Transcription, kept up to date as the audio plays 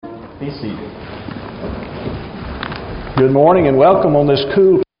Be seated. Good morning and welcome on this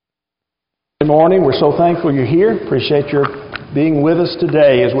cool morning. We're so thankful you're here. Appreciate your being with us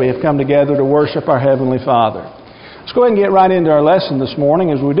today as we have come together to worship our Heavenly Father. Let's go ahead and get right into our lesson this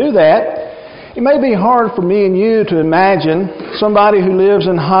morning. As we do that, it may be hard for me and you to imagine somebody who lives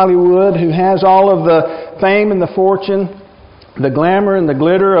in Hollywood, who has all of the fame and the fortune, the glamour and the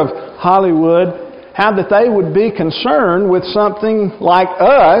glitter of Hollywood, how that they would be concerned with something like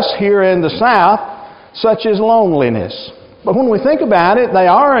us here in the South, such as loneliness. But when we think about it, they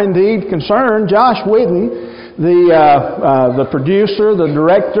are indeed concerned. Josh Whedon, the producer, the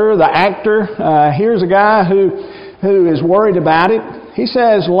director, the actor, here's a guy who is worried about it. He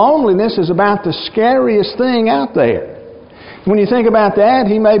says loneliness is about the scariest thing out there. When you think about that,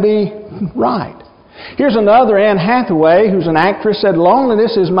 he may be right. Here's another, Anne Hathaway, who's an actress, said,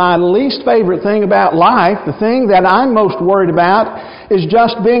 loneliness is my least favorite thing about life. The thing that I'm most worried about is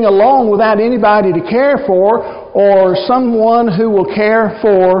just being alone without anybody to care for or someone who will care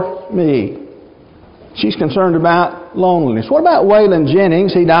for me. She's concerned about loneliness. What about Waylon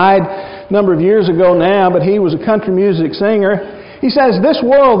Jennings? He died a number of years ago now, but he was a country music singer. He says, this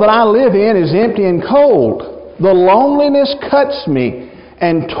world that I live in is empty and cold. The loneliness cuts me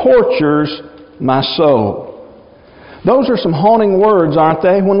and tortures my soul. Those are some haunting words, aren't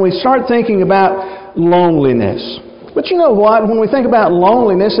they? When we start thinking about loneliness. But you know what? When we think about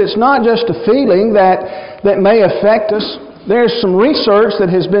loneliness, it's not just a feeling that may affect us. There's some research that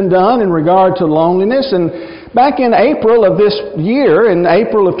has been done in regard to loneliness, and back in April of this year, in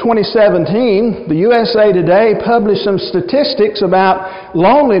April of 2017, the USA Today published some statistics about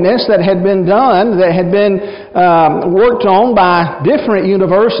loneliness that had been done, that had been worked on by different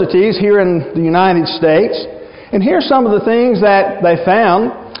universities here in the United States. And here's some of the things that they found.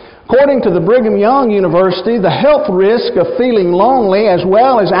 According to the Brigham Young University, the health risk of feeling lonely as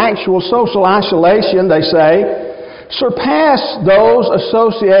well as actual social isolation, they say, surpass those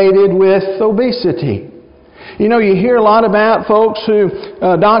associated with obesity. You know, you hear a lot about folks who,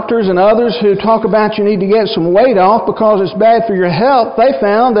 doctors and others who talk about you need to get some weight off because it's bad for your health. They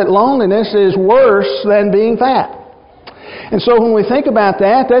found that loneliness is worse than being fat. And so when we think about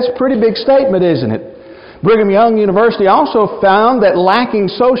that, that's a pretty big statement, isn't it? Brigham Young University also found that lacking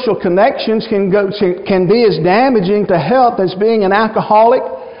social connections can be as damaging to health as being an alcoholic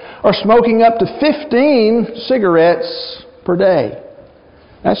or smoking up to 15 cigarettes per day.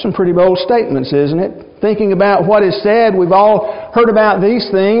 That's some pretty bold statements, isn't it? Thinking about what is said, we've all heard about these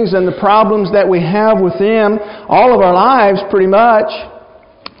things and the problems that we have with them all of our lives pretty much.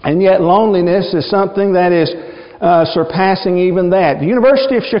 And yet loneliness is something that is surpassing even that. The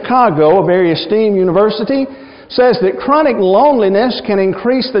University of Chicago, a very esteemed university, says that chronic loneliness can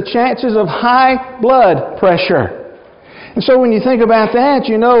increase the chances of high blood pressure. And so when you think about that,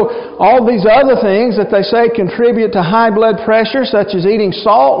 you know, all these other things that they say contribute to high blood pressure, such as eating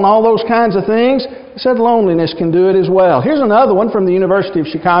salt and all those kinds of things, they said loneliness can do it as well. Here's another one from the University of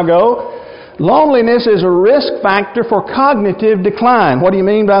Chicago. Loneliness is a risk factor for cognitive decline. What do you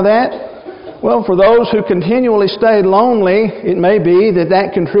mean by that? Well, for those who continually stay lonely, it may be that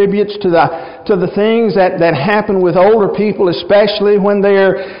contributes to the things that happen with older people, especially when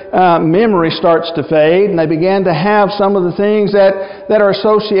their memory starts to fade and they begin to have some of the things that are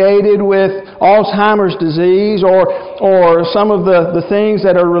associated with Alzheimer's disease or some of the things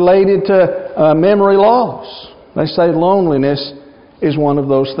that are related to memory loss. They say loneliness is one of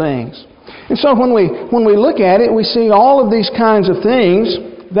those things. And so when we look at it, we see all of these kinds of things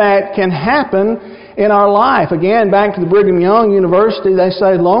that can happen in our life. Again, back to the Brigham Young University, they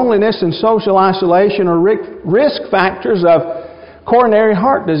say loneliness and social isolation are risk factors of coronary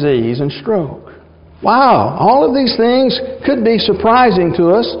heart disease and stroke. Wow, all of these things could be surprising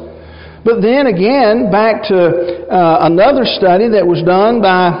to us. But then again, back to another study that was done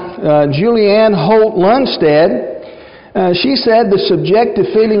by Julianne Holt Lundstedt. She said the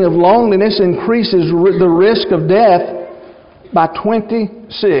subjective feeling of loneliness increases the risk of death by 26%.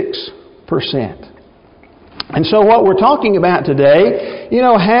 And so what we're talking about today, you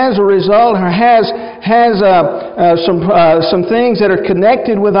know, has a result, or has some things that are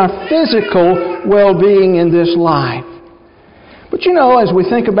connected with our physical well-being in this life. But you know, as we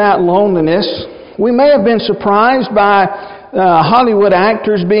think about loneliness, we may have been surprised by Hollywood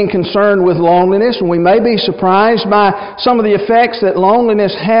actors being concerned with loneliness, and we may be surprised by some of the effects that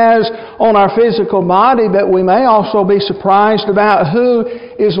loneliness has on our physical body, but we may also be surprised about who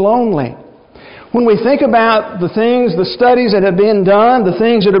is lonely. When we think about the things, the studies that have been done, the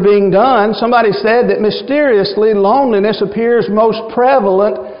things that are being done, somebody said that mysteriously loneliness appears most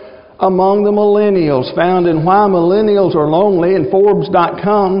prevalent among the millennials. Found in Why Millennials Are Lonely in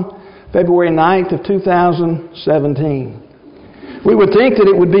Forbes.com. February 9th of 2017. We would think that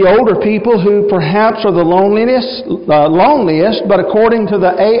it would be older people who perhaps are the loneliest, but according to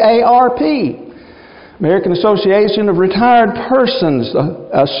the AARP, American Association of Retired Persons,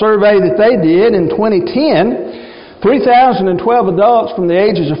 a survey that they did in 2010, 3,012 adults from the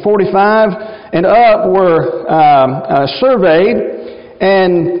ages of 45 and up were surveyed,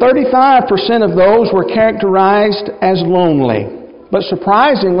 and 35% of those were characterized as lonely. But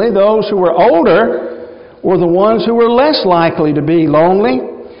surprisingly, those who were older were the ones who were less likely to be lonely.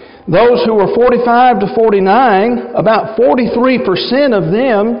 Those who were 45 to 49, about 43% of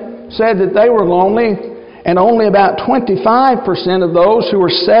them said that they were lonely, and only about 25% of those who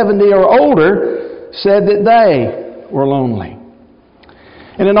were 70 or older said that they were lonely.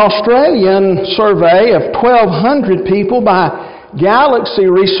 In an Australian survey of 1,200 people by Galaxy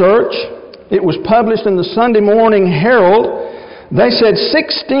Research, it was published in the Sunday Morning Herald. They said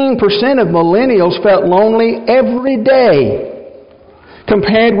 16% of millennials felt lonely every day,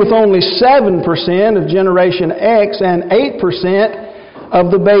 compared with only 7% of Generation X and 8%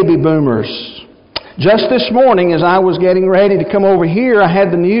 of the baby boomers. Just this morning, as I was getting ready to come over here, I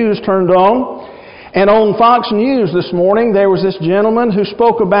had the news turned on, and on Fox News this morning, there was this gentleman who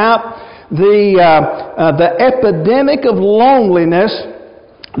spoke about the epidemic of loneliness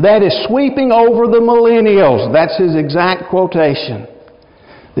that is sweeping over the millennials. That's his exact quotation.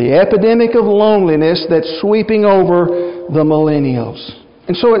 The epidemic of loneliness that's sweeping over the millennials.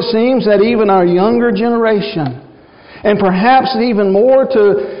 And so it seems that even our younger generation, and perhaps even more to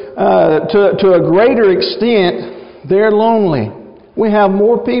a greater extent, they're lonely. We have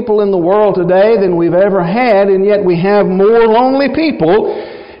more people in the world today than we've ever had, and yet we have more lonely people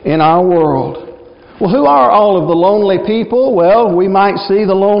in our world. Well, who are all of the lonely people? Well, we might see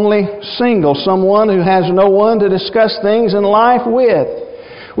the lonely single, someone who has no one to discuss things in life with.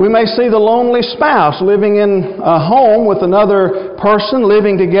 We may see the lonely spouse living in a home with another person,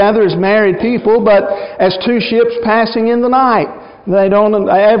 living together as married people, but as two ships passing in the night. They don't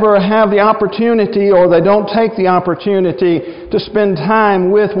ever have the opportunity, or they don't take the opportunity to spend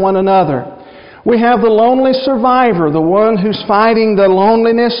time with one another. We have the lonely survivor, the one who's fighting the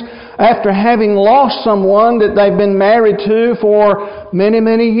loneliness after having lost someone that they've been married to for many,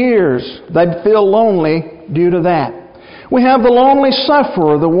 many years. They feel lonely due to that. We have the lonely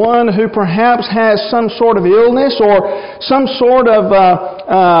sufferer, the one who perhaps has some sort of illness or some sort of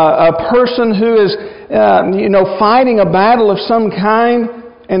a person who is fighting a battle of some kind,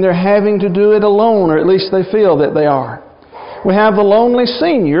 and they're having to do it alone, or at least they feel that they are. We have the lonely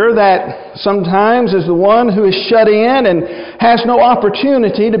senior that sometimes is the one who is shut in and has no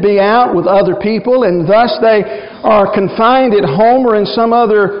opportunity to be out with other people, and thus they are confined at home or in some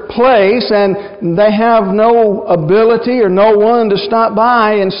other place, and they have no ability or no one to stop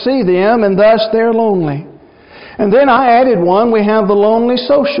by and see them, and thus they're lonely. And then I added one, we have the lonely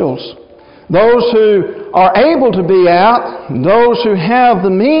socials. Those who are able to be out, those who have the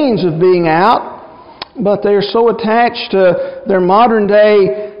means of being out, but they're so attached to their modern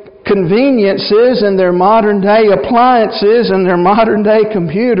day conveniences and their modern day appliances and their modern day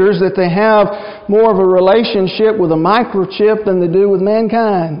computers that they have more of a relationship with a microchip than they do with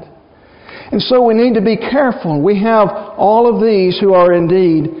mankind. And so we need to be careful. We have all of these who are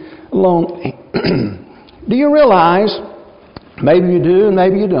indeed lonely. Do you realize, maybe you do and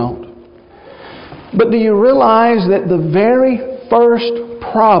maybe you don't, but do you realize that the very first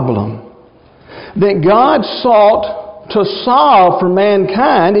problem that God sought to solve for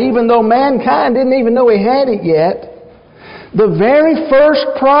mankind, even though mankind didn't even know He had it yet, the very first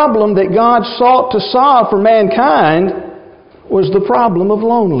problem that God sought to solve for mankind was the problem of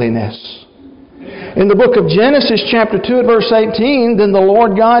loneliness. In the book of Genesis chapter 2 at verse 18, then the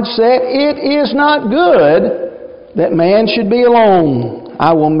Lord God said, "It is not good that man should be alone.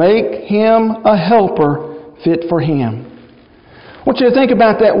 I will make him a helper fit for him." I want you to think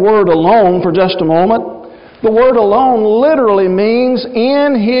about that word alone for just a moment. The word alone literally means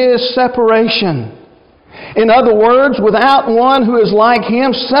in His separation. In other words, without one who is like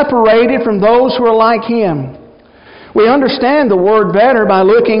Him, separated from those who are like Him. We understand the word better by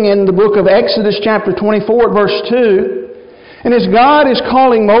looking in the book of Exodus chapter 24 at verse 2. And as God is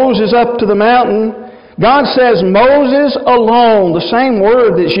calling Moses up to the mountain, God says, "Moses alone," the same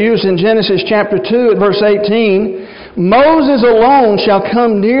word that's used in Genesis chapter 2 at verse 18, "Moses alone shall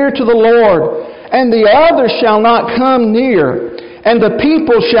come near to the Lord, and the others shall not come near, and the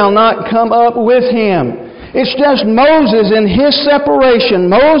people shall not come up with him." It's just Moses in his separation,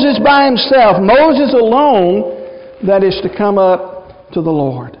 Moses by himself, Moses alone, that is to come up to the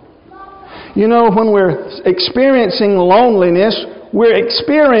Lord. You know, when we're experiencing loneliness, we're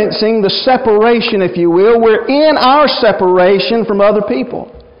experiencing the separation, if you will. We're in our separation from other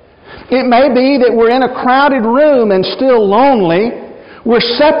people. It may be that we're in a crowded room and still lonely. We're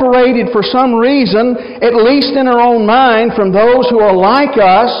separated for some reason, at least in our own mind, from those who are like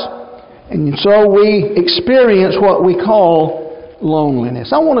us. And so we experience what we call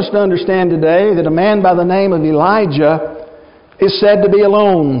loneliness. I want us to understand today that a man by the name of Elijah is said to be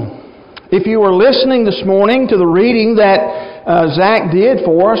alone. If you were listening this morning to the reading that Zach did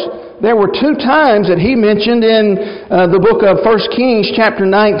for us, there were 2 times that he mentioned in the book of 1 Kings chapter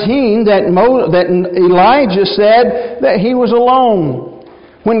 19 that Elijah said that he was alone.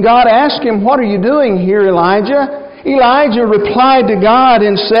 When God asked him, "What are you doing here, Elijah?" Elijah replied to God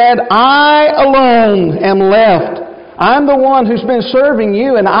and said, "I alone am left. I'm the one who's been serving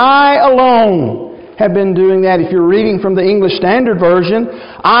you, and I alone have been doing that." If you're reading from the English Standard Version,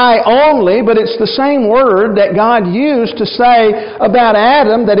 "I only," but it's the same word that God used to say about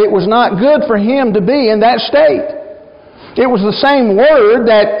Adam that it was not good for him to be in that state. It was the same word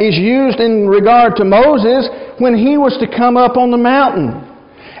that is used in regard to Moses when he was to come up on the mountain.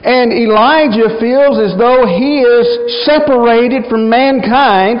 And Elijah feels as though he is separated from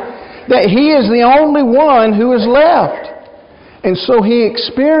mankind, that he is the only one who is left. And so he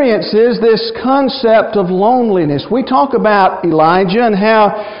experiences this concept of loneliness. We talk about Elijah and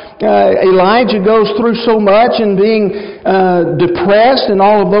how Elijah goes through so much and being depressed and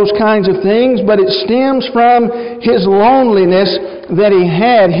all of those kinds of things, but it stems from his loneliness that he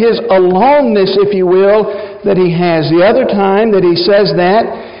had, his aloneness, if you will, that he has. The other time that he says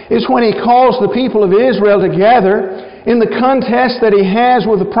that is when he calls the people of Israel together in the contest that he has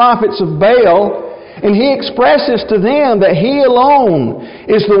with the prophets of Baal. And he expresses to them that he alone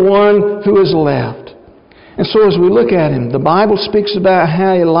is the one who is left. And so as we look at him, the Bible speaks about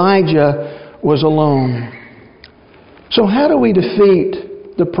how Elijah was alone. So how do we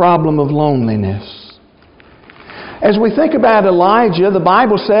defeat the problem of loneliness? As we think about Elijah, the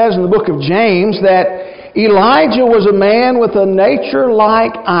Bible says in the book of James that Elijah was a man with a nature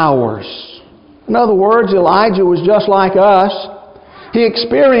like ours. In other words, Elijah was just like us. He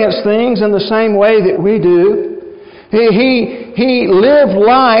experienced things in the same way that we do. He lived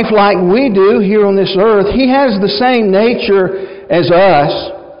life like we do here on this earth. He has the same nature as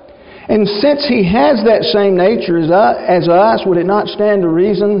us. And since he has that same nature as us, would it not stand to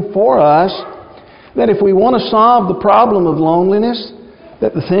reason for us that if we want to solve the problem of loneliness,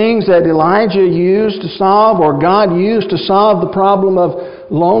 that the things that Elijah used to solve, or God used to solve the problem of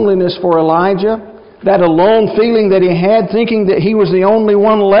loneliness for Elijah, that alone feeling that he had, thinking that he was the only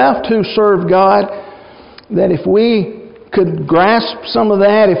one left who served God, that if we could grasp some of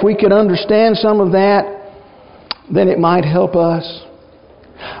that, if we could understand some of that, then it might help us.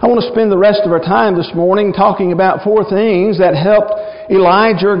 I want to spend the rest of our time this morning talking about 4 things that helped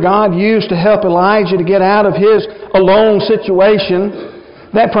Elijah, or God used to help Elijah to get out of his alone situation,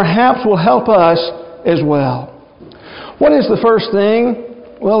 that perhaps will help us as well. What is the first thing?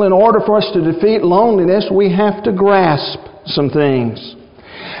 Well, in order for us to defeat loneliness, we have to grasp some things.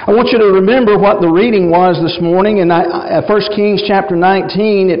 I want you to remember what the reading was this morning in 1 Kings chapter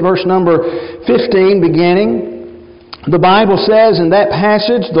 19 at verse number 15 beginning. The Bible says in that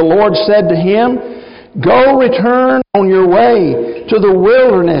passage, the Lord said to him, "Go return on your way to the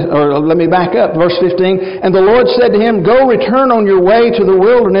wilderness." Or let me back up, verse 15. "And the Lord said to him, Go return on your way to the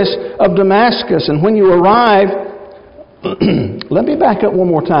wilderness of Damascus. And when you arrive..." Let me back up one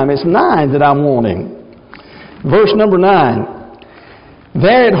more time. It's 9 that I'm wanting. Verse number 9.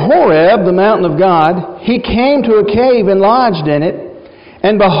 "There at Horeb, the mountain of God, he came to a cave and lodged in it.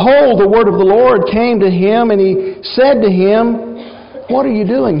 And behold, the word of the Lord came to him, and he said to him, What are you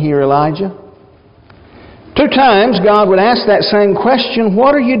doing here, Elijah?" 2 times God would ask that same question,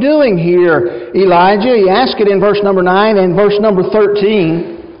 "What are you doing here, Elijah?" He asked it in verse number 9 and verse number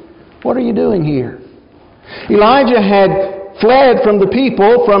 13. What are you doing here? Elijah had fled from the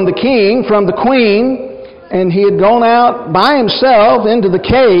people, from the king, from the queen, and he had gone out by himself into the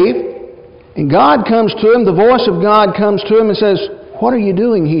cave. And God comes to him, the voice of God comes to him and says, "What are you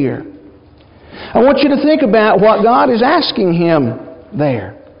doing here?" I want you to think about what God is asking him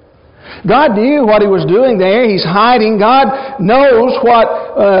there. God knew what he was doing there. He's hiding. God knows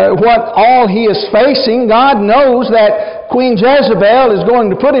what all he is facing. God knows that Queen Jezebel is going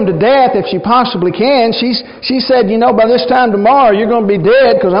to put him to death if she possibly can. She said, by this time tomorrow you're going to be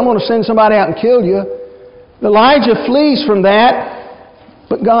dead because I'm going to send somebody out and kill you. Elijah flees from that,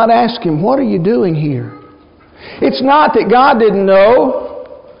 but God asked him, "What are you doing here?" It's not that God didn't know.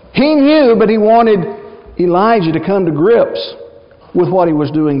 He knew, but he wanted Elijah to come to grips with what he was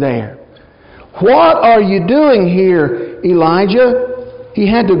doing there. "What are you doing here, Elijah, he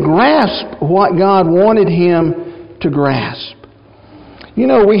had to grasp what God wanted him to grasp. You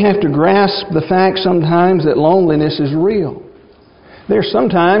know, we have to grasp the fact sometimes that loneliness is real. There's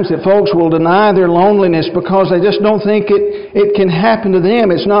sometimes that folks will deny their loneliness because they just don't think it can happen to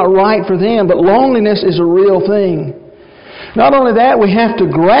them. It's not right for them. But loneliness is a real thing. Not only that, we have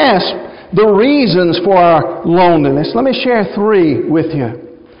to grasp the reasons for our loneliness. Let me share 3 with you.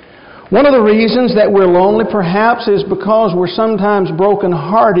 One of the reasons that we're lonely perhaps is because we're sometimes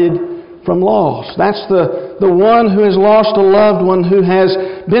broken-hearted from loss. That's the one who has lost a loved one who has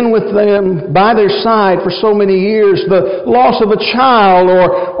been with them by their side for so many years. The loss of a child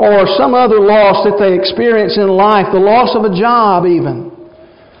or some other loss that they experience in life. The loss of a job even.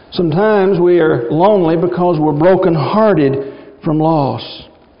 Sometimes we are lonely because we're broken-hearted from loss.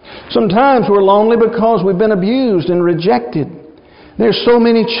 Sometimes we're lonely because we've been abused and rejected. There's so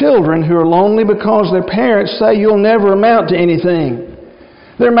many children who are lonely because their parents say you'll never amount to anything.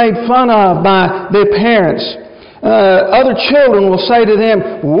 They're made fun of by their parents. Other children will say to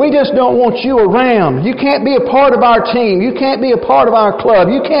them, we just don't want you around. You can't be a part of our team. You can't be a part of our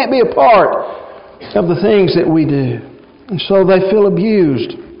club. You can't be a part of the things that we do. And so they feel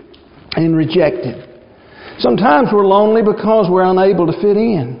abused and rejected. Sometimes we're lonely because we're unable to fit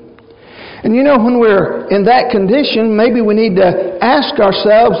in. And you know, when we're in that condition, maybe we need to ask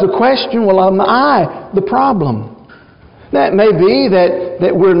ourselves the question, well, am I the problem? That may be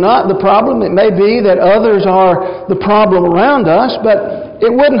that we're not the problem. It may be that others are the problem around us, but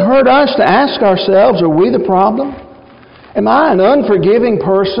it wouldn't hurt us to ask ourselves, are we the problem? Am I an unforgiving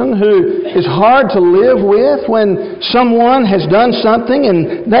person who is hard to live with when someone has done something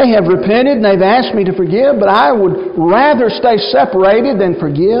and they have repented and they've asked me to forgive, but I would rather stay separated than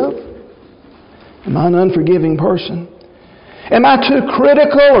forgive? Am I an unforgiving person? Am I too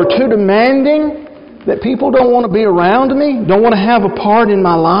critical or too demanding that people don't want to be around me, don't want to have a part in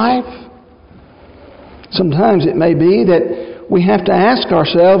my life? Sometimes it may be that we have to ask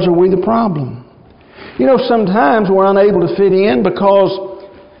ourselves, are we the problem? You know, sometimes we're unable to fit in because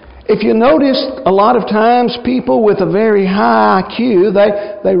if you notice, a lot of times people with a very high IQ,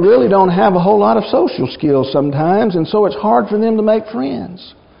 they really don't have a whole lot of social skills sometimes, and so it's hard for them to make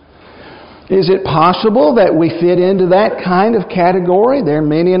friends. Is it possible that we fit into that kind of category? There are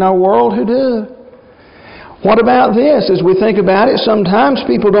many in our world who do. What about this? As we think about it, sometimes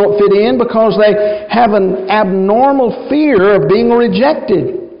people don't fit in because they have an abnormal fear of being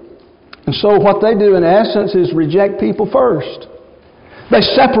rejected. And so what they do in essence is reject people first. They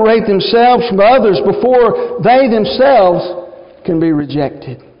separate themselves from others before they themselves can be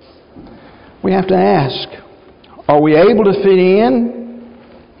rejected. We have to ask, are we able to fit in?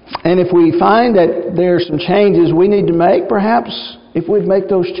 And if we find that there are some changes we need to make, perhaps if we'd make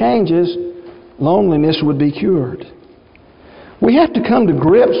those changes, loneliness would be cured. We have to come to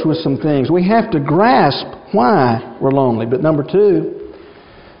grips with some things. We have to grasp why we're lonely. But number 2,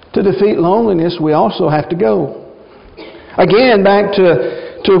 to defeat loneliness, we also have to go. Again, back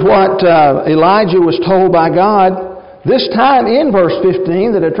to what Elijah was told by God, this time in verse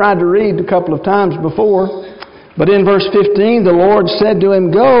 15 that I tried to read a couple of times before. But in verse 15, the Lord said to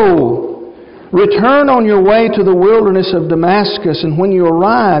him, go, return on your way to the wilderness of Damascus, and when you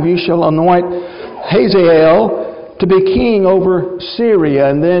arrive, you shall anoint Hazael to be king over Syria.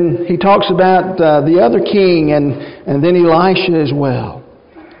 And then he talks about the other king and then Elisha as well.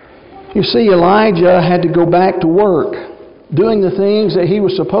 You see, Elijah had to go back to work, doing the things that he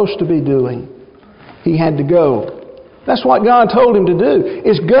was supposed to be doing. He had to go. That's what God told him to do,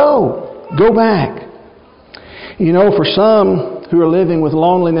 is go. Go back. You know, for some who are living with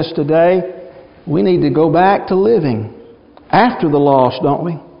loneliness today, we need to go back to living after the loss, don't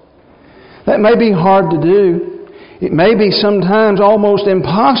we? That may be hard to do. It may be sometimes almost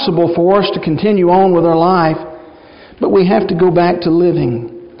impossible for us to continue on with our life, but we have to go back to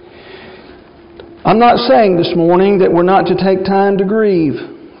living. I'm not saying this morning that we're not to take time to grieve,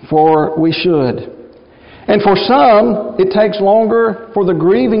 for we should. And for some, it takes longer for the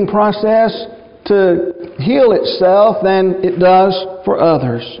grieving process to heal itself than it does for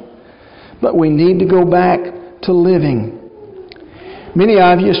others. But we need to go back to living. Many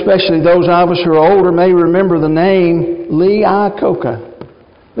of you, especially those of us who are older, may remember the name Lee Iacocca.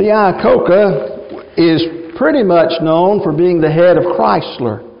 Lee Iacocca is pretty much known for being the head of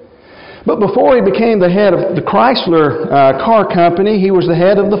Chrysler. But before he became the head of the Chrysler car company, he was the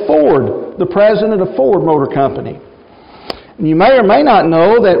head of the Ford, the president of Ford Motor Company. You may or may not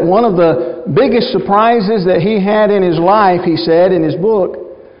know that one of the biggest surprises that he had in his life, he said in his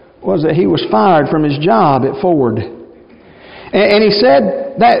book, was that he was fired from his job at Ford. And he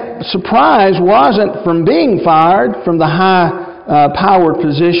said that surprise wasn't from being fired from the high-powered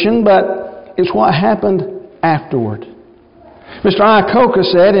position, but it's what happened afterward. Mr. Iacocca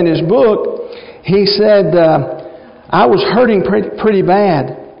said in his book, he said, I was hurting pretty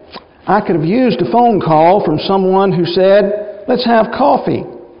bad. I could have used a phone call from someone who said, let's have coffee.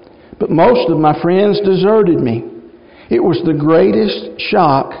 But most of my friends deserted me. It was the greatest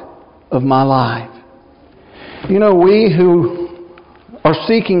shock of my life. You know, we who are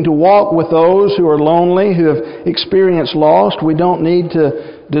seeking to walk with those who are lonely, who have experienced loss, we don't need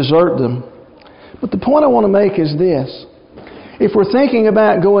to desert them. But the point I want to make is this. If we're thinking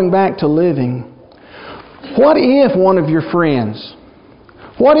about going back to living, what if one of your friends,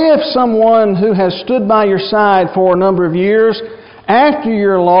 what if someone who has stood by your side for a number of years, after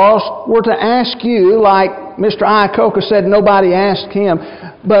you're lost, were to ask you, like Mr. Iacocca said nobody asked him,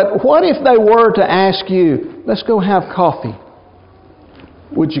 but what if they were to ask you, let's go have coffee?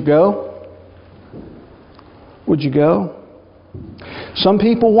 Would you go? Would you go? Some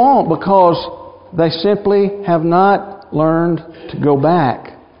people won't because they simply have not learned to go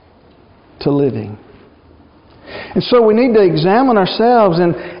back to living. And so we need to examine ourselves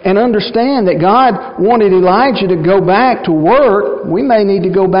and understand that God wanted Elijah to go back to work. We may need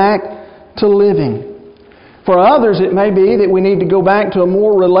to go back to living. For others, it may be that we need to go back to a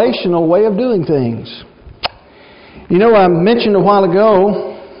more relational way of doing things. You know, I mentioned a while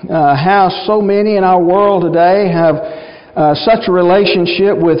ago how so many in our world today have such a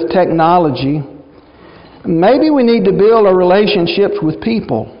relationship with technology. Maybe we need to build our relationships with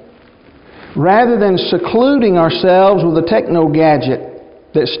people, rather than secluding ourselves with a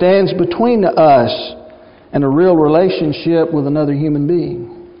techno-gadget that stands between us and a real relationship with another human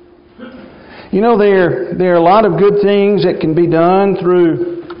being. You know, there are a lot of good things that can be done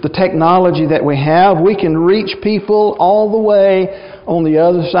through the technology that we have. We can reach people all the way on the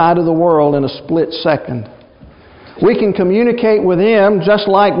other side of the world in a split second. We can communicate with them just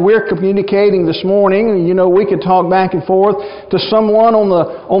like we're communicating this morning. You know, we could talk back and forth to someone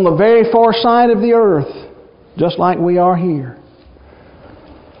on the very far side of the earth, just like we are here.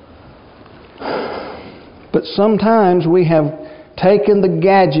 But sometimes we have taken the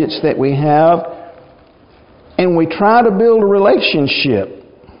gadgets that we have and we try to build a relationship.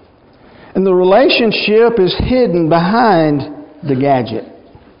 And the relationship is hidden behind the gadget.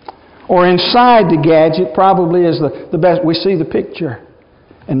 Or inside the gadget probably is the best. We see the picture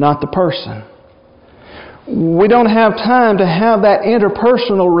and not the person. We don't have time to have that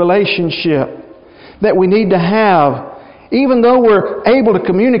interpersonal relationship that we need to have. Even though we're able to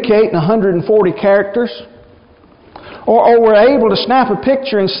communicate in 140 characters, or we're able to snap a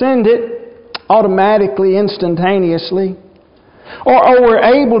picture and send it automatically, instantaneously, or we're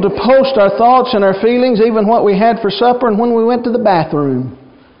able to post our thoughts and our feelings, even what we had for supper and when we went to the bathroom,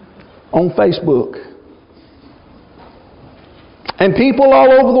 on Facebook. And people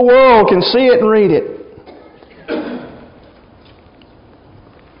all over the world can see it and read it.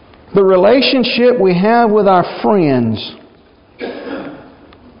 The relationship we have with our friends,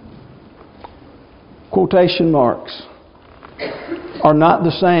 quotation marks, are not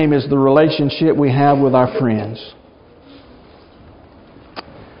the same as the relationship we have with our friends.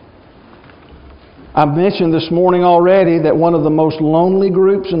 I've mentioned this morning already that one of the most lonely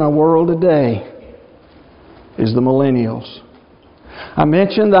groups in our world today is the millennials. I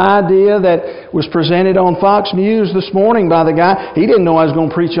mentioned the idea that was presented on Fox News this morning by the guy. He didn't know I was going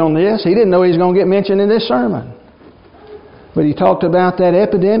to preach on this. He didn't know he was going to get mentioned in this sermon. But he talked about that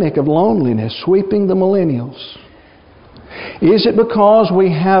epidemic of loneliness sweeping the millennials. Is it because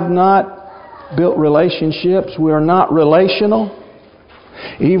we have not built relationships? We are not relational?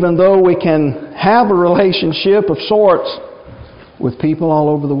 Even though we can have a relationship of sorts with people all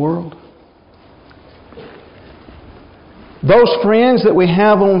over the world. Those friends that we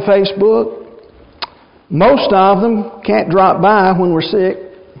have on Facebook, most of them can't drop by when we're sick.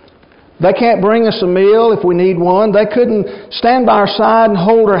 They can't bring us a meal if we need one. They couldn't stand by our side and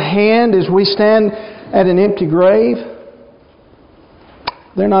hold our hand as we stand at an empty grave.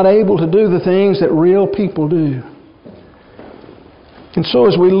 They're not able to do the things that real people do. And so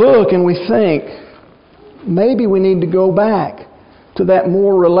as we look and we think, maybe we need to go back to that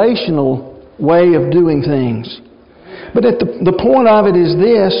more relational way of doing things. But the point of it is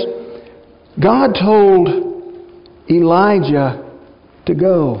this: God told Elijah to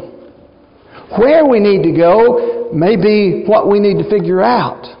go. Where we need to go may be what we need to figure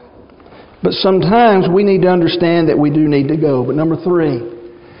out. But sometimes we need to understand that we do need to go. But number 3,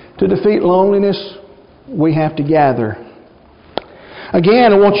 to defeat loneliness, we have to gather.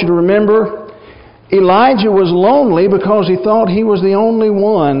 Again, I want you to remember, Elijah was lonely because he thought he was the only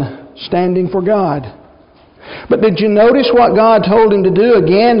one standing for God. But did you notice what God told him to do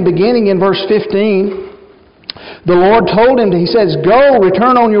again, beginning in verse 15? The Lord told him, He says, "Go,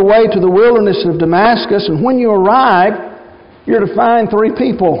 return on your way to the wilderness of Damascus, and when you arrive, you're to find 3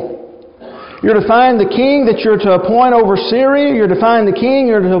 people. You're to find the king that you're to appoint over Syria. You're to find the king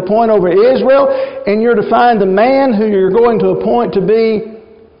you're to appoint over Israel. And you're to find the man who you're going to appoint to be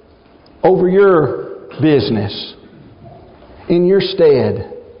over your business, in your stead."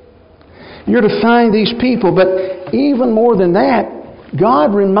 You're to find these people. But even more than that,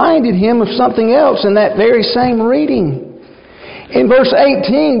 God reminded him of something else in that very same reading. In verse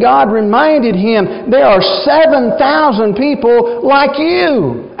 18, God reminded him, there are 7,000 people like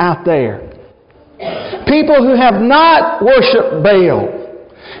you out there. People who have not worshipped Baal.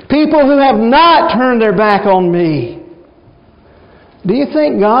 People who have not turned their back on me. Do you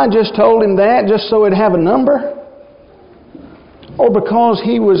think God just told him that just so he'd have a number? Or because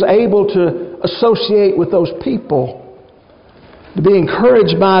he was able to associate with those people? To be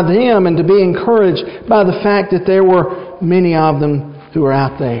encouraged by them and to be encouraged by the fact that there were many of them who were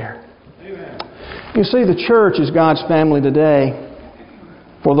out there. Amen. You see, the church is God's family today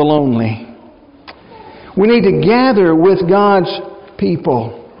for the lonely. We need to gather with God's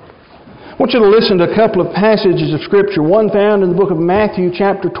people. I want you to listen to a couple of passages of Scripture. One found in the book of Matthew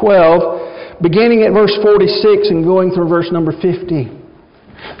chapter 12, beginning at verse 46 and going through verse number 50.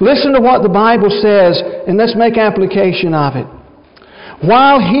 Listen to what the Bible says, and let's make application of it.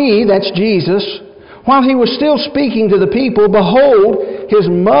 While he, that's Jesus, while he was still speaking to the people, behold, his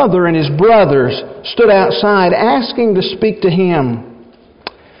mother and his brothers stood outside asking to speak to him.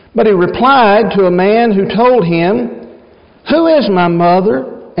 But he replied to a man who told him, "Who is my mother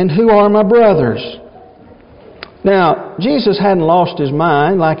and who are my brothers?" Now, Jesus hadn't lost his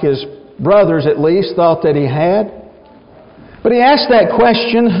mind, like his brothers at least thought that he had. But he asked that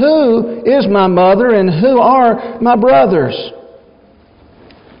question, "Who is my mother and who are my brothers?"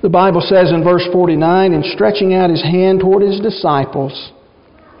 The Bible says in verse 49, and stretching out his hand toward his disciples,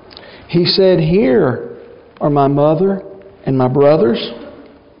 he said, "Here are my mother and my brothers."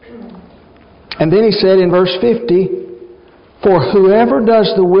 And then he said in verse 50, "For whoever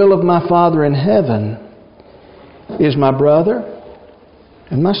does the will of my Father in heaven is my brother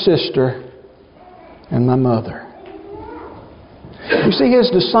and my sister and my mother." You see,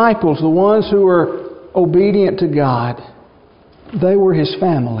 his disciples, the ones who were obedient to God, they were his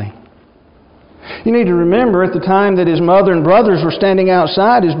family. You need to remember at the time that his mother and brothers were standing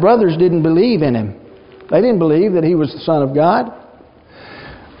outside, his brothers didn't believe in him. They didn't believe that he was the Son of God.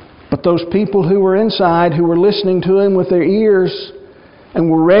 But those people who were inside, who were listening to him with their ears and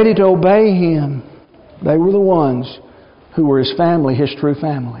were ready to obey him, they were the ones who were his family, his true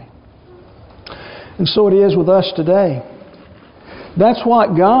family. And so it is with us today. That's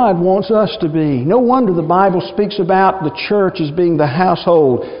what God wants us to be. No wonder the Bible speaks about the church as being the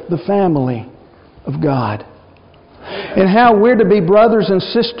household, the family of God. And how we're to be brothers and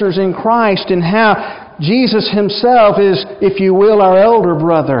sisters in Christ, and how Jesus Himself is, if you will, our elder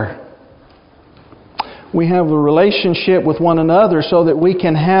brother. We have a relationship with one another so that we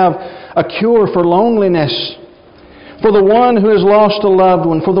can have a cure for loneliness. For the one who has lost a loved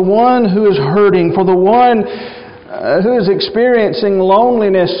one, for the one who is hurting, for the one who is experiencing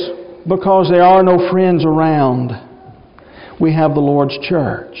loneliness because there are no friends around. We have the Lord's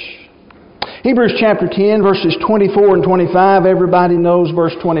church. Hebrews chapter 10, verses 24 and 25. Everybody knows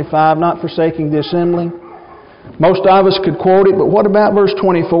verse 25, not forsaking the assembling. Most of us could quote it, but what about verse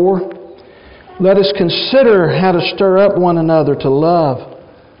 24? Let us consider how to stir up one another to love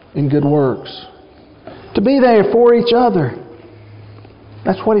and good works. To be there for each other.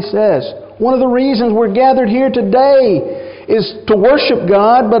 That's what he says. One of the reasons we're gathered here today is to worship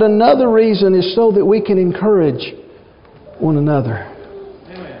God, but another reason is so that we can encourage one another.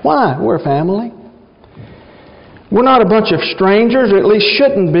 Amen. Why? We're a family. We're not a bunch of strangers, or at least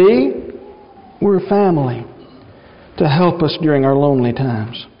shouldn't be. We're a family to help us during our lonely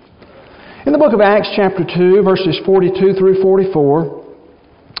times. In the book of Acts chapter 2, verses 42 through 44,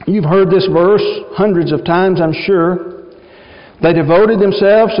 you've heard this verse hundreds of times, I'm sure. They devoted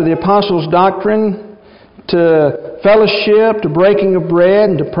themselves to the apostles' doctrine, to fellowship, to breaking of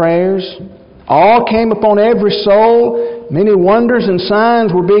bread, and to prayers. All came upon every soul. Many wonders and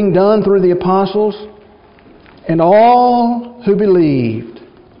signs were being done through the apostles. And all who believed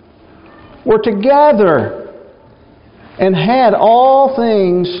were together and had all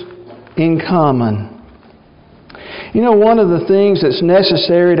things in common. You know, one of the things that's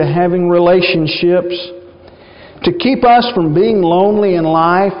necessary to having relationships, to keep us from being lonely in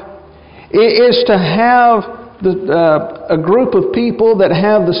life, is to have a group of people that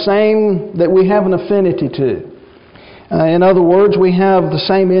have that we have an affinity to. In other words, we have the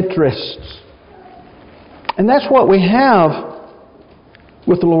same interests. And that's what we have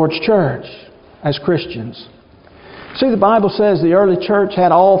with the Lord's church as Christians. See, the Bible says the early church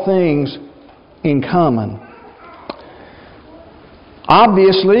had all things in common.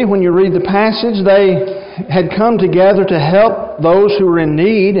 Obviously, when you read the passage, they had come together to help those who were in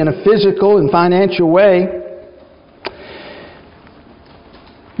need in a physical and financial way.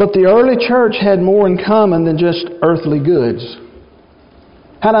 But the early church had more in common than just earthly goods.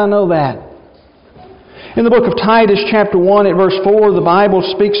 How do I know that? In the book of Titus, chapter 1, at verse 4, the Bible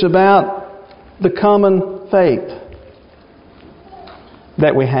speaks about the common faith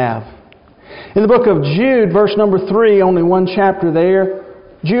that we have. In the book of Jude, verse number 3, only one chapter there,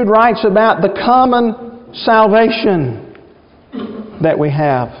 Jude writes about the common salvation that we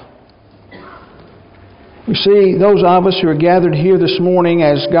have. You see, those of us who are gathered here this morning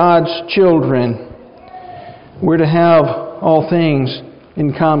as God's children, we're to have all things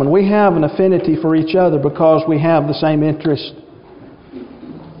in common. We have an affinity for each other because we have the same interest.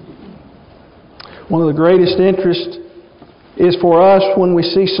 One of the greatest interests is for us when we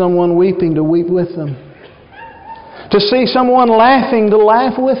see someone weeping to weep with them. To see someone laughing to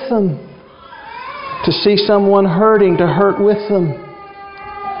laugh with them. To see someone hurting to hurt with them.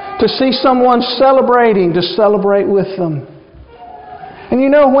 To see someone celebrating to celebrate with them. And you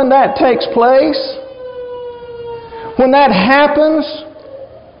know when that takes place, when that happens,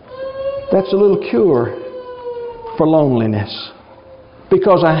 that's a little cure for loneliness.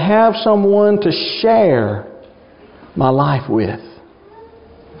 Because I have someone to share my life with.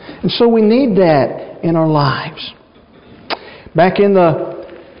 And so we need that in our lives. Back in the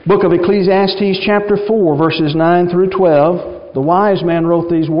book of Ecclesiastes chapter 4, verses 9 through 12, the wise man wrote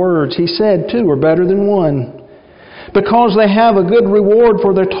these words. He said, 2 are better than 1, because they have a good reward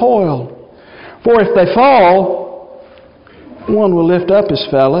for their toil. For if they fall, one will lift up his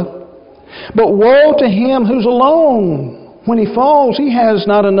fellow. But woe to him who's alone. When he falls, he has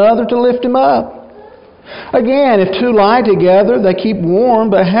not another to lift him up. Again, if two lie together, they keep warm,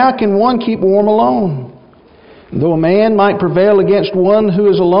 but how can one keep warm alone? Though a man might prevail against one who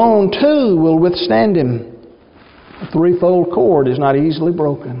is alone, 2 will withstand him. A threefold cord is not easily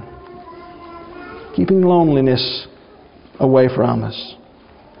broken. Keeping loneliness away from us.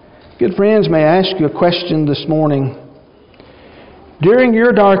 Good friends, may I ask you a question this morning? During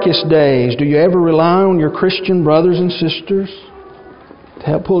your darkest days, do you ever rely on your Christian brothers and sisters to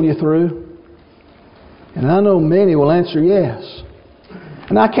help pull you through? And I know many will answer yes.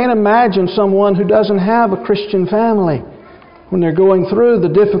 And I can't imagine someone who doesn't have a Christian family when they're going through the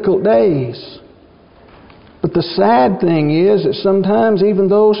difficult days. But the sad thing is that sometimes even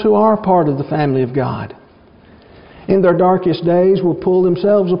those who are part of the family of God, in their darkest days, will pull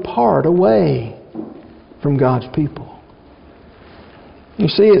themselves apart, away from God's people. You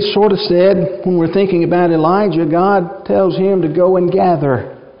see, it's sort of said, when we're thinking about Elijah, God tells him to go and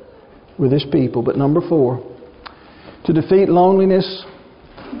gather with His people. But number 4, to defeat loneliness,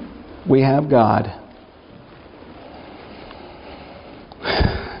 we have God.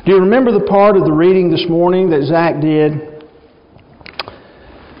 Do you remember the part of the reading this morning that Zach did?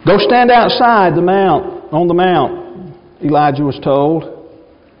 Go stand outside on the mount, Elijah was told.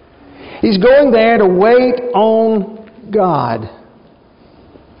 He's going there to wait on God.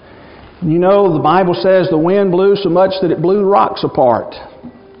 You know, the Bible says the wind blew so much that it blew rocks apart.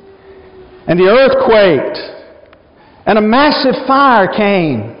 And the earth quaked. And a massive fire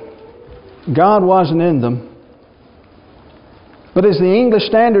came. God wasn't in them. But as the English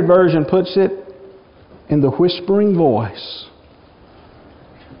Standard Version puts it, in the whispering voice,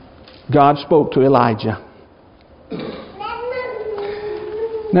 God spoke to Elijah.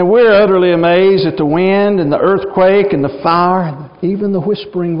 Now we're utterly amazed at the wind and the earthquake and the fire, even the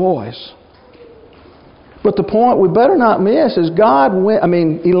whispering voice. But the point we better not miss is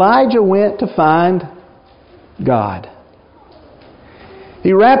Elijah went to find God.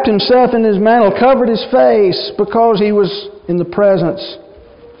 He wrapped himself in his mantle, covered his face because he was in the presence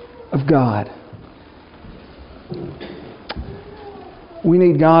of God. We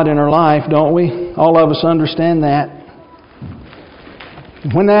need God in our life, don't we? All of us understand that.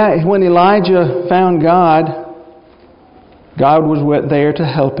 When Elijah found God, God was there to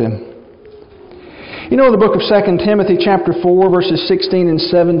help him. You know, in the book of 2 Timothy chapter 4, verses 16 and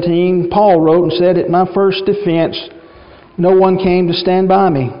 17, Paul wrote and said, "At my first defense, no one came to stand by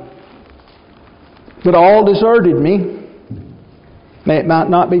me, but all deserted me. May it might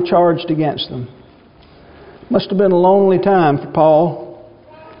not be charged against them." Must have been a lonely time for Paul.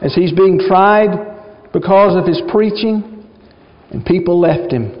 as he's being tried because of his preaching, and people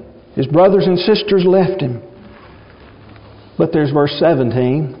left him. His brothers and sisters left him. But there's verse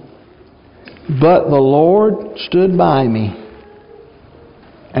 17. But the Lord stood by me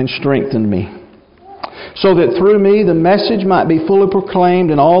and strengthened me, so that through me the message might be fully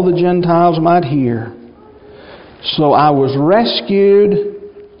proclaimed and all the Gentiles might hear. So I was rescued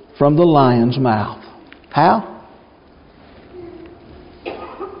from the lion's mouth. How?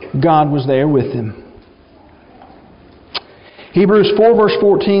 God was there with him. Hebrews 4 verse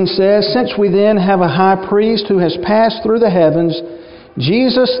 14 says, Since we then have a high priest who has passed through the heavens,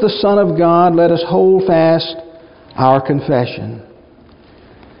 Jesus the Son of God, let us hold fast our confession.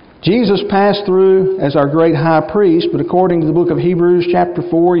 Jesus passed through as our great high priest, but according to the book of Hebrews chapter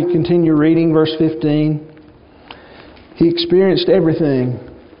 4, you continue reading verse 15, He experienced everything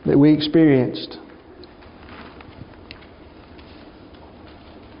that we experienced.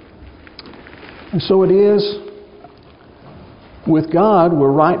 And so it is with God,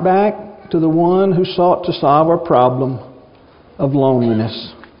 we're right back to the one who sought to solve our problem of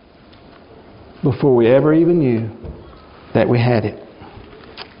loneliness before we ever even knew that we had it.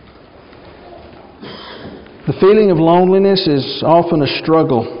 The feeling of loneliness is often a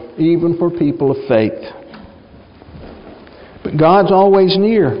struggle, even for people of faith. But God's always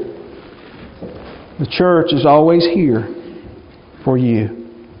near. The church is always here for you.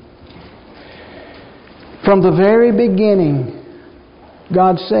 From the very beginning,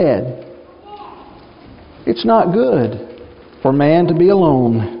 God said, it's not good for man to be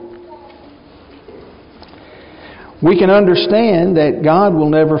alone. We can understand that God will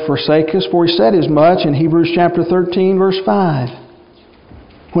never forsake us, for He said as much in Hebrews chapter 13, verse 5,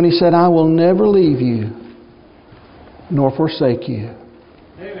 when He said, I will never leave you nor forsake you.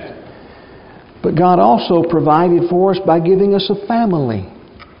 Amen. But God also provided for us by giving us a family.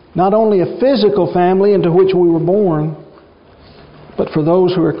 Not only a physical family into which we were born, but for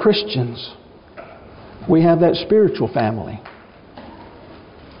those who are Christians, we have that spiritual family.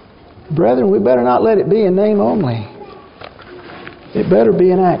 Brethren, we better not let it be in name only. It better be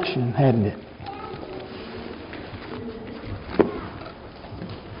in action, hadn't it?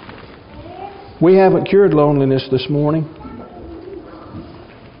 We haven't cured loneliness this morning,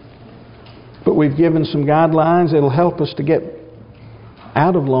 but we've given some guidelines that will help us to get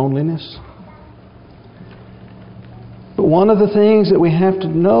out of loneliness. But one of the things that we have to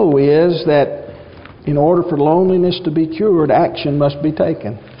know is that in order for loneliness to be cured, action must be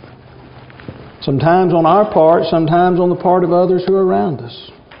taken. Sometimes on our part, sometimes on the part of others who are around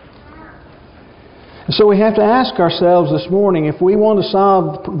us. And so we have to ask ourselves this morning, if we want to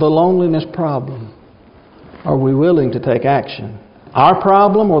solve the loneliness problem, are we willing to take action? Our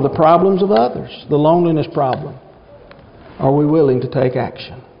problem or the problems of others, the loneliness problem. Are we willing to take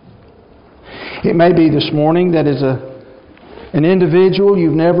action? It may be this morning that as an individual,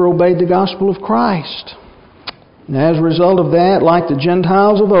 you've never obeyed the gospel of Christ. And as a result of that, like the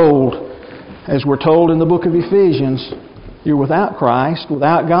Gentiles of old, as we're told in the book of Ephesians, you're without Christ,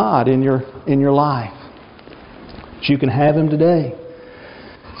 without God in your life. But you can have Him today.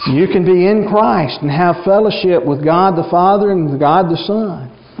 You can be in Christ and have fellowship with God the Father and God the Son.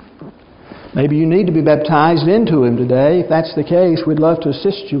 Maybe you need to be baptized into Him today. If that's the case, we'd love to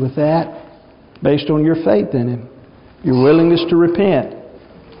assist you with that based on your faith in Him. Your willingness to repent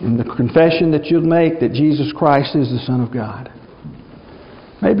and the confession that you'll make that Jesus Christ is the Son of God.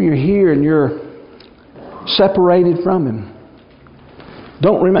 Maybe you're here and you're separated from Him.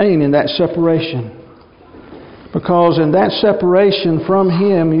 Don't remain in that separation. Because in that separation from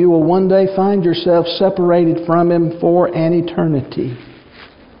Him, you will one day find yourself separated from Him for an eternity.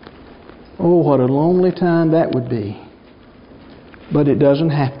 Oh, what a lonely time that would be. But it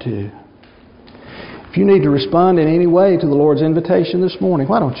doesn't have to. If you need to respond in any way to the Lord's invitation this morning,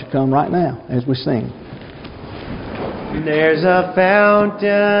 why don't you come right now as we sing? There's a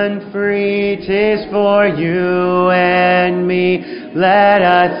fountain free, 'tis for you and me. Let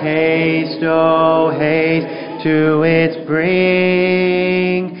us haste, oh haste, to its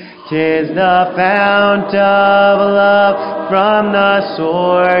brink. 'Tis the fount of love from the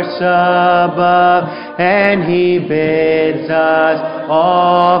source above, and He bids us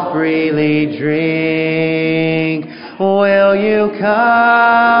all freely drink. Will you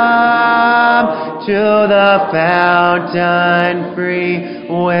come to the fountain free?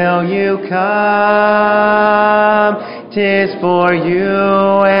 Will you come? 'Tis for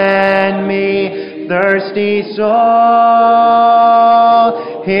you and me, thirsty soul.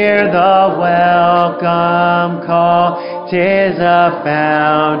 Hear the welcome call. 'Tis a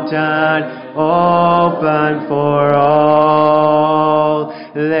fountain open for all.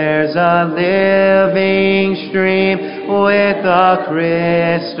 There's a living stream with a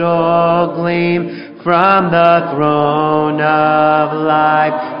crystal gleam from the throne of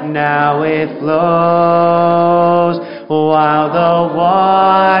life. Now it flows while the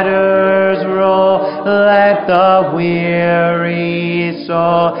waters roll. Let the weary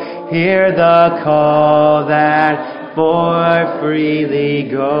soul hear the call that for freely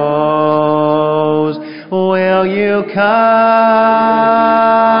goes. Will you come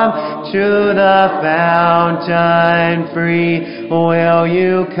to the fountain free? Will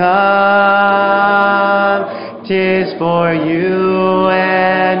you come? 'Tis for you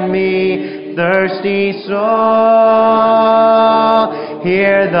and me, thirsty soul.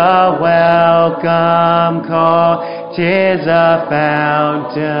 Hear the welcome call. 'Tis a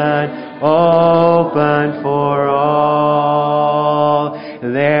fountain open for all.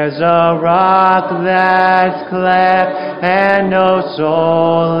 There's a rock that's cleft, and no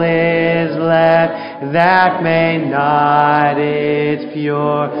soul is left that may not its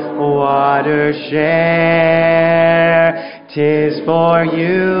pure water share. 'Tis for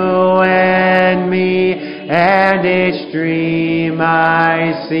you and me, and its stream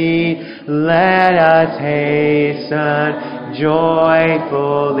I see. Let us hasten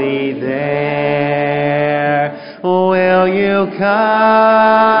joyfully there. Will you come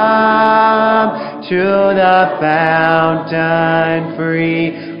to the fountain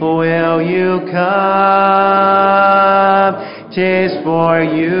free? Will you come? 'Tis for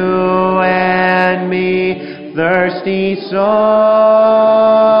you and me, thirsty soul.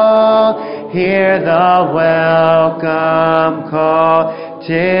 Hear the welcome call.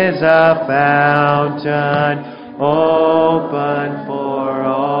 'Tis a fountain open for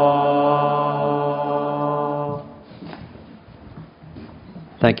all.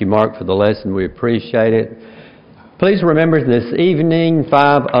 Thank you, Mark, for the lesson. We appreciate it. Please remember this evening,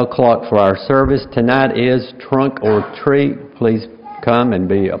 5 o'clock for our service. Tonight is Trunk or Treat. Please come and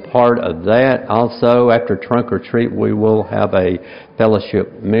be a part of that. Also, after Trunk or Treat, we will have a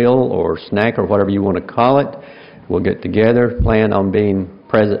fellowship meal or snack or whatever you want to call it. We'll get together, plan on being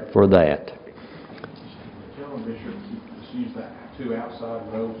present for that. Tell them, Bishop, just use that 2 outside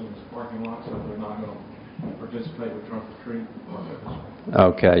rows in this parking lot, so they're not going to participate with Trunk or Treat.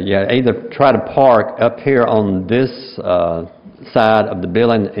 Okay, yeah, either try to park up here on this side of the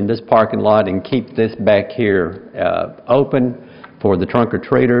building in this parking lot and keep this back here open for the trunk or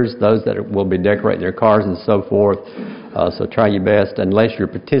treaters, those that will be decorating their cars and so forth. So try your best, unless you're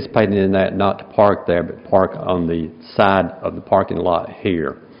participating in that, not to park there, but park on the side of the parking lot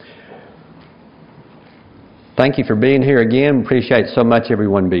here. Thank you for being here again. Appreciate so much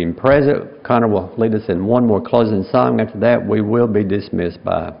everyone being present. Connor will lead us in one more closing song. After that, we will be dismissed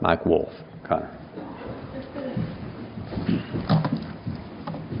by Mike Wolf. Connor.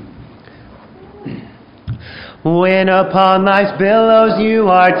 When upon life's billows you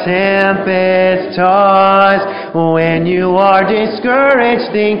are tempest tossed, when you are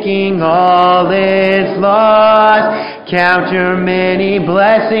discouraged thinking all is lost, count your many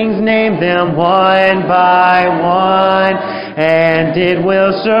blessings, name them one by one, and it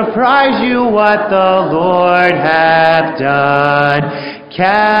will surprise you what the Lord hath done.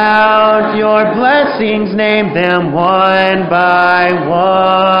 Count your blessings, name them one by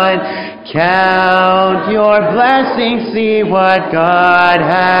one. Count your blessings, see what God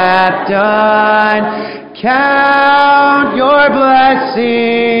hath done. Count your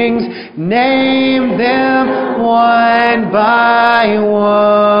blessings, name them one by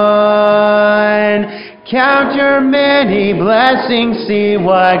one. Count your many blessings, see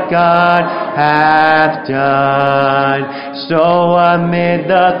what God hath done. So amid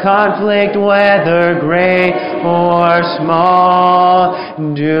the conflict, whether great or small,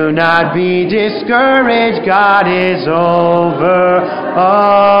 do not be discouraged, God is over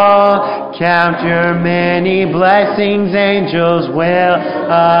all. Count your many blessings, angels will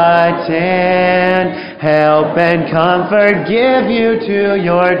attend, help and comfort give you to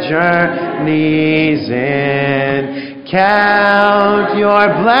your journey's end. Count your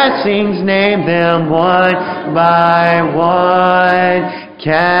blessings, name them one by one.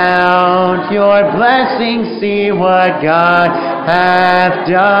 Count your blessings, see what God hath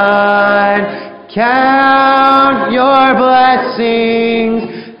done. Count your blessings,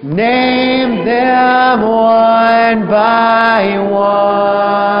 name them one by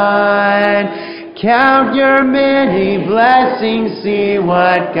one. Count your many blessings, see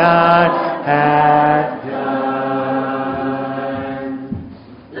what God hath done.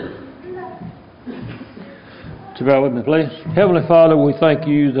 Bow with me, please. Heavenly Father, we thank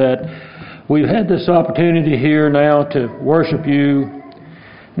you that we've had this opportunity here now to worship you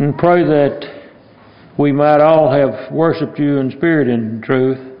and pray that we might all have worshiped you in spirit and in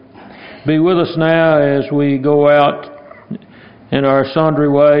truth. Be with us now as we go out in our sundry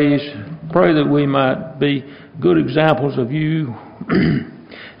ways. Pray that we might be good examples of you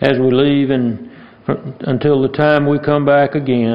as we leave and until the time we come back again.